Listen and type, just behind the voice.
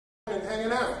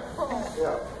hanging out.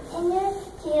 Yeah. In your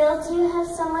field, do you have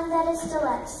someone that is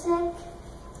dyslexic?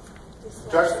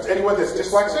 Anyone that's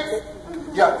dyslexic?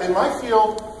 Yeah, in my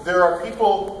field, there are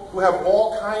people who have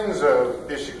all kinds of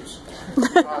issues. We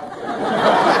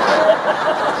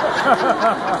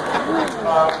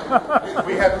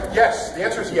have, yes, the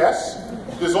answer is yes.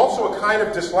 There's also a kind of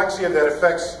dyslexia that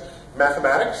affects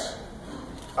mathematics.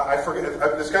 I forget,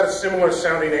 it's got a similar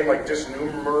sounding name like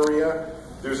dysnumeria.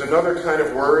 There's another kind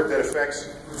of word that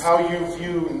affects how you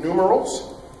view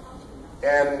numerals.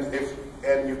 And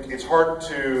it's hard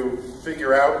to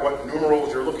figure out what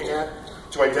numerals you're looking at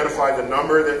to identify the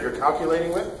number that you're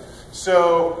calculating with.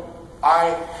 So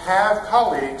I have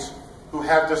colleagues who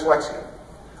have dyslexia.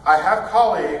 I have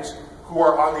colleagues who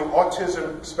are on the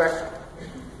autism spectrum.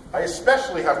 I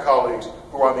especially have colleagues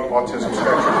who are on the autism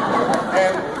spectrum.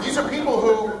 And these are people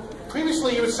who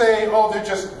previously you would say, oh, they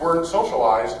just weren't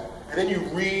socialized. And then you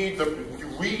read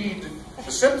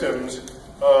the symptoms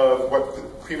of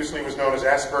what previously was known as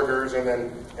Asperger's and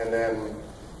then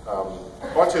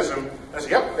autism. And I say,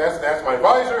 yep, that's my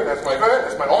advisor, that's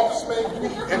my office mate.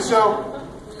 And so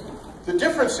the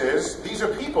difference is these are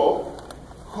people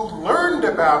who learned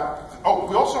about,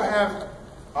 we also have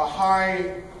a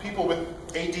high people with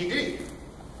ADD,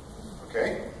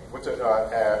 okay? What's it?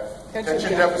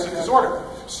 Attention deficit disorder.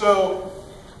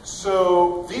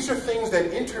 So these are things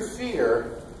that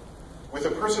interfere with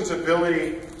a person's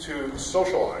ability to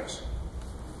socialize.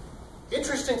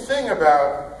 Interesting thing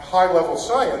about high-level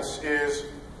science is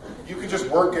you can just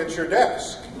work at your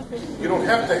desk. You don't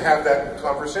have to have that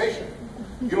conversation.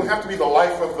 You don't have to be the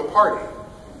life of the party.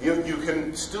 You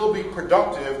can still be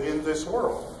productive in this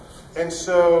world. And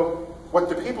so what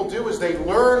the people do is they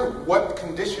learn what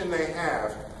condition they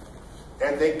have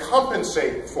and they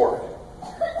compensate for it.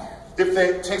 If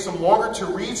it takes them longer to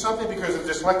read something because of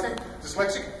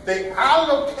dyslexic, they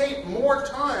allocate more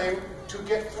time to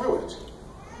get through it.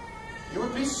 You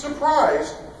would be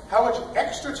surprised how much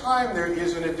extra time there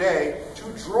is in a day to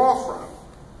draw from.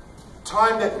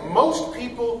 Time that most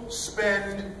people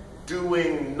spend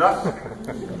doing nothing.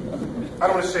 I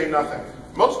don't want to say nothing.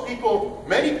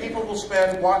 Many people will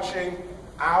spend watching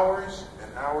hours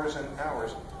and hours and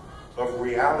hours of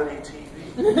reality TV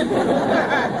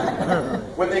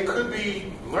when they could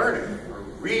be learning or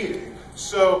reading.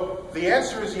 So the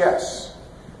answer is yes.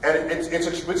 And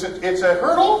it's a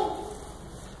hurdle.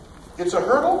 It's a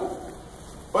hurdle.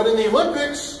 But in the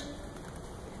Olympics,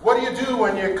 what do you do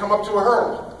when you come up to a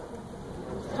hurdle?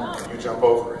 You jump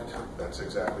over it. That's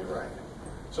exactly right.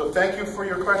 So thank you for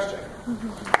your question.